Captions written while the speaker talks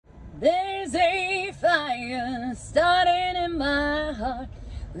There's a fire starting in my heart,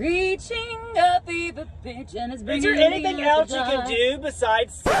 reaching a fever pitch, and it's bringing. Is there anything else you can do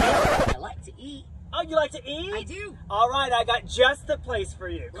besides sing? I like to eat. Oh, you like to eat? I do. All right, I got just the place for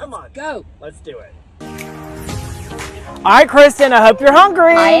you. Come on. Go. Let's do it. All right, Kristen, I hope you're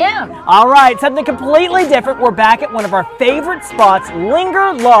hungry. I am. All right, something completely different. We're back at one of our favorite spots,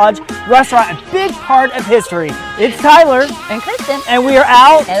 Linger Lodge Restaurant, a big part of history. It's Tyler. And Kristen. And we are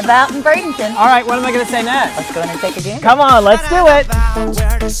out And about in Bradenton. All right, what am I going to say next? Let's go in and take a gander. Come on, let's do it.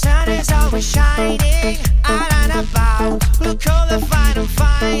 Where the sun is always shining, out and about. Look all the fight I'm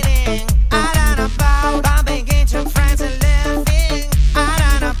fighting, out and about. Bumping into friends and living, out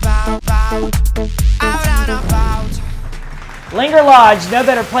and about, out and about. Linger Lodge, no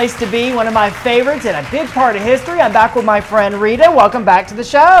better place to be, one of my favorites and a big part of history. I'm back with my friend Rita. Welcome back to the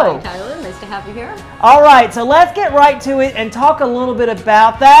show. Hi, Tyler. Nice to have you here. All right, so let's get right to it and talk a little bit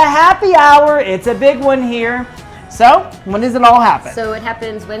about the happy hour. It's a big one here. So, when does it all happen? So it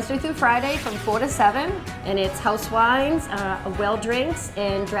happens Wednesday through Friday from 4 to 7, and it's house wines, well drinks,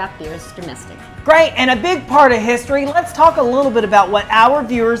 and draft beers, domestic. Great, and a big part of history. Let's talk a little bit about what our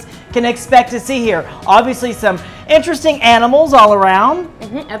viewers can expect to see here. Obviously, some interesting animals all around.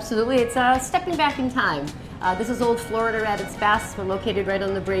 Absolutely, it's stepping back in time. This is old Florida at its best. We're located right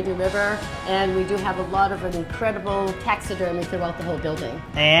on the Bradenton River, and we do have a lot of incredible taxidermy throughout the whole building.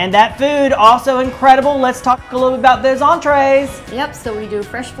 And that food, also incredible. Let's talk a little bit about those entrees. Yep, so we do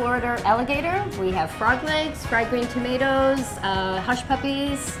fresh Florida alligator. We have frog legs, fried green tomatoes, hush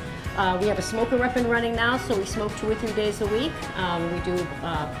puppies. We have a smoker up and running now, so we smoke 2 or 3 days a week. We do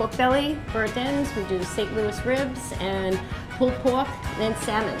pork belly, burnt ends, we do St. Louis ribs, and pulled pork, and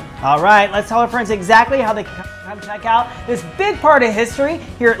salmon. All right, let's tell our friends exactly how they can come check out this big part of history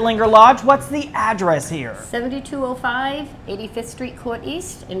here at Linger Lodge. What's the address here? 7205 85th Street Court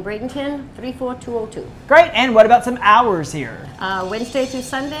East in Bradenton, 34202. Great, and what about some hours here? Wednesday through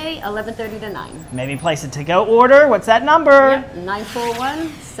Sunday, 11:30 to 9. Maybe place a to-go order. What's that number? Yep,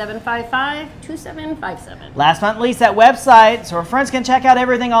 941-755-2757. Last but not least, that website, so our friends can check out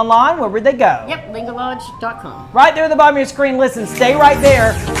everything online. Where would they go? Yep, lingerlodge.com. Right there at the bottom of your screen. Listen, stay right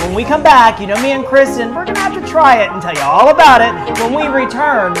there. When we come back, you know me and Kristen, we're going to have to try it and tell you all about it when we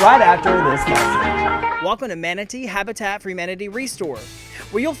return right after this message. Welcome to Manatee Habitat for Humanity Restore,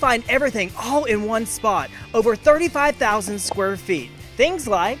 where you'll find everything all in one spot, over 35,000 square feet. Things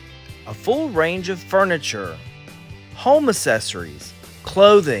like a full range of furniture, home accessories,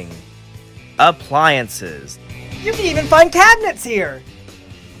 clothing, appliances. you can even find cabinets here,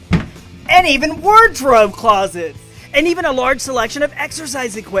 and even wardrobe closets, and even a large selection of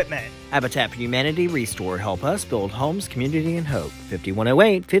exercise equipment. Habitat for Humanity Restore. Help us build homes, community, and hope.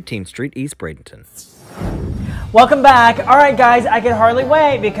 5108 15th Street, East Bradenton. Welcome back. All right, guys, I can hardly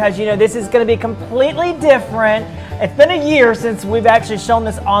wait because, you know, this is going to be completely different. It's been a year since we've actually shown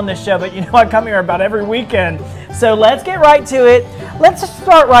this on the show, but you know I come here about every weekend. So let's get right to it. Let's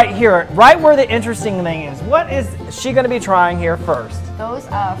start right here, right where the interesting thing is. What is she going to be trying here first? Those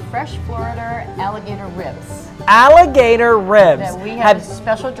are fresh Florida alligator ribs. Alligator ribs. That we have a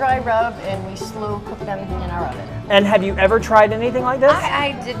special dry rub, and we slow cook them in our oven. And have you ever tried anything like this?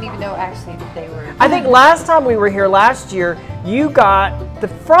 I didn't even know actually that they were. I think last time we were here last year, you got the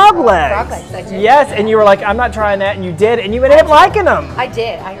frog legs. Frog legs, I did. Yes, and you were like, I'm not trying that, and you did, and you ended up liking them. I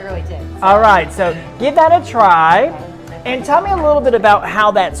did. I really did. All right, so give that a try, and tell me a little bit about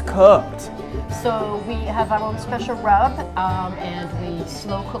how that's cooked. So we have our own special rub, and we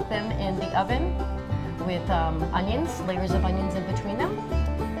slow cook them in the oven with onions, layers of onions in between them.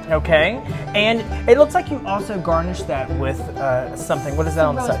 Okay, and it looks like you also garnish that with something. What is that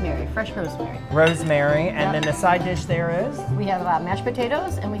on the side? Rosemary, fresh rosemary. Rosemary, and then the side dish there is? We have mashed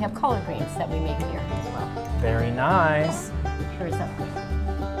potatoes, and we have collard greens that we make here as well. Very nice. Here's that.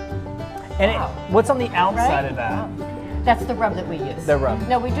 And Wow. what's on the outside Right? of that? That's the rub that we use. The rub.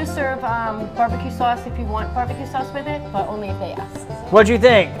 No, we do serve barbecue sauce if you want barbecue sauce with it, but only if they ask. What'd you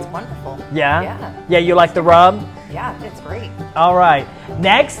think? It's wonderful. Yeah? Yeah. Yeah, you like the rub? Yeah, it's great. All right,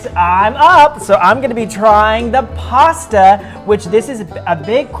 next I'm up, so I'm gonna be trying the pasta, which this is a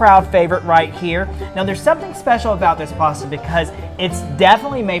big crowd favorite right here. Now there's something special about this pasta because it's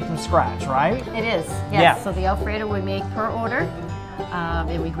definitely made from scratch, right? It is, yes. Yeah. So the Alfredo we make per order,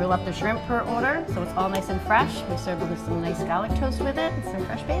 and we grill up the shrimp per order, so it's all nice and fresh. We serve it with some nice garlic toast with it and some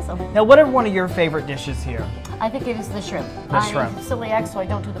fresh basil. Now what are one of your favorite dishes here? I think it is the shrimp. The shrimp. I'm celiac, so I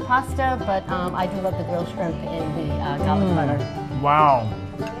don't do the pasta, but I do love the grilled shrimp in the garlic butter. Wow,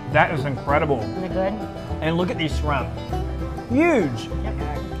 that is incredible. Isn't it good? And look at these shrimp. Huge. Yep.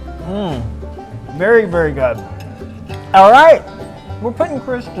 Very, very good. All right, we're putting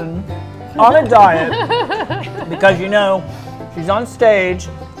Kristen on a diet because, you know, she's on stage.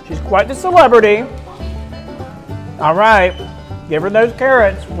 She's quite the celebrity. All right, give her those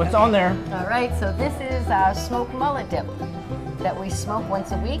carrots. What's on there? All right, so this is our smoked mullet dip that we smoke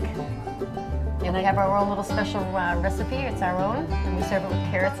once a week. And we have our own little special recipe. It's our own, and we serve it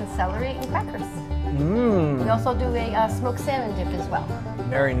with carrots and celery and crackers. We also do a smoked salmon dip as well.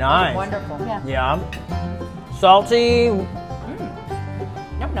 Very nice. Wonderful. Yeah. Yeah. Salty. Nope,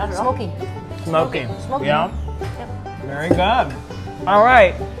 not at all. Smoky. Smoky. Smoky. Yeah. Yep. Very good. All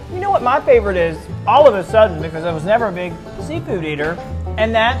right. You know what my favorite is? All of a sudden, because I was never a big seafood eater,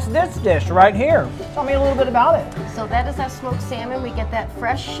 and that's this dish right here. Tell me a little bit about it. So that is our smoked salmon. We get that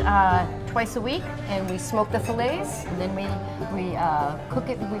fresh twice a week, and we smoke the fillets, and then we cook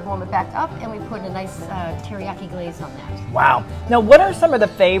it, and we warm it back up, and we put a nice teriyaki glaze on that. Wow. Now, what are some of the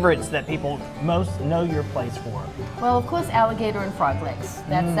favorites that people most know your place for? Well, of course, alligator and frog legs.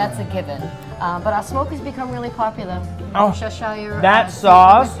 That's a given. But our smoke has become really popular. Oh, Cheshire. that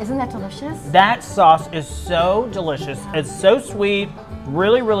sauce. Isn't that delicious? That sauce is so delicious. It's so sweet,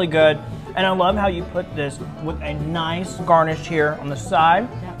 really, really good. And I love how you put this with a nice garnish here on the side.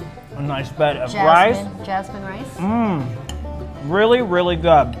 Yep. A nice bed of rice. Jasmine rice. Really, really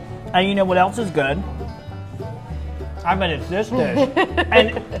good. And you know what else is good? I bet it's this dish.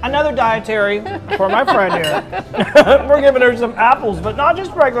 And another dietary for my friend here. We're giving her some apples, but not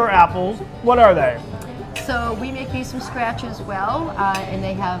just regular apples. What are they? So we make these from scratch as well, and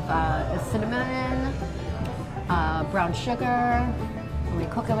they have cinnamon, brown sugar. We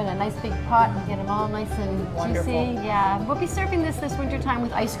cook them in a nice big pot and get them all nice and Wonderful. juicy. Yeah, we'll be serving this winter time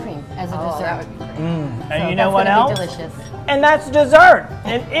with ice cream as a Oh, dessert. that would be great. And So you know that's what gonna else? be delicious. And that's dessert.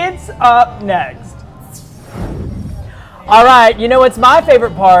 And it's up next. All right, you know what's my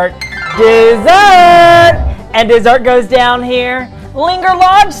favorite part? Dessert! And dessert goes down here, Linger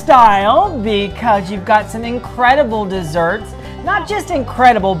Lodge style, because you've got some incredible desserts. Not just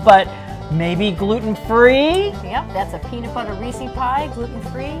incredible, but maybe gluten-free? Yep, that's a peanut butter Reese pie,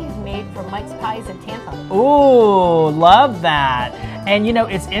 gluten-free, made from Mike's Pies in Tampa. Ooh, love that. And you know,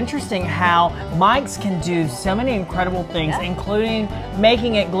 it's interesting how Mike's can do so many incredible things, Yeah. including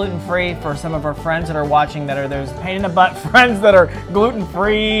making it gluten-free for some of our friends that are watching that are those pain-in-the-butt friends that are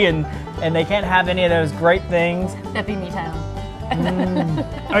gluten-free and they can't have any of those great things. That'd be me time.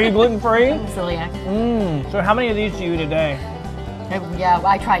 Are you gluten-free? Celiac. So how many of these do you eat a day? Yeah,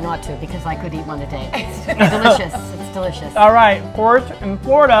 I try not to because I could eat one a day. It's delicious. It's delicious. All right, of course, in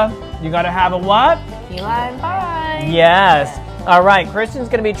Florida, you gotta have a what? Key lime pie. Yes. All right, Kristen's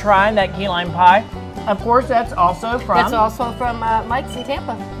gonna be trying that key lime pie. Of course, that's also from... That's also from Mike's in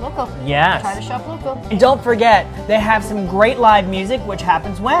Tampa, local. Yes. Try to shop local. And don't forget, they have some great live music, which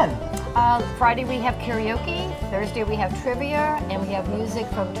happens when? Friday we have karaoke, Thursday we have trivia, and we have music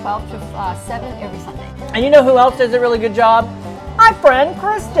from 12 to 7 every Sunday. And you know who else does a really good job? My friend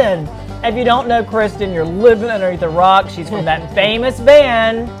Kristen. If you don't know Kristen, you're living underneath a rock. She's from that famous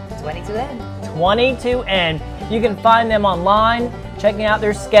band, 22N. 22N. You can find them online, checking out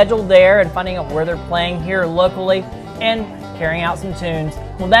their schedule there and finding out where they're playing here locally and carrying out some tunes.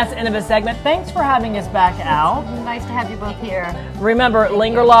 Well, that's the end of the segment. Thanks for having us back, Al. Nice to have you both here. Remember,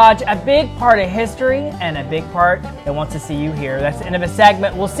 Linger Lodge, a big part of history and a big part that wants to see you here. That's the end of the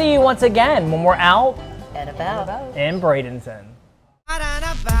segment. We'll see you once again when we're out And about. in Bradenton.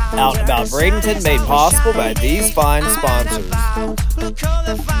 Out and About Bradenton made possible by these fine sponsors.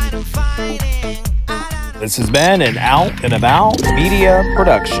 This has been an Out and About media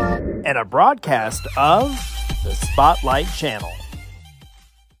production and a broadcast of the Spotlight Channel.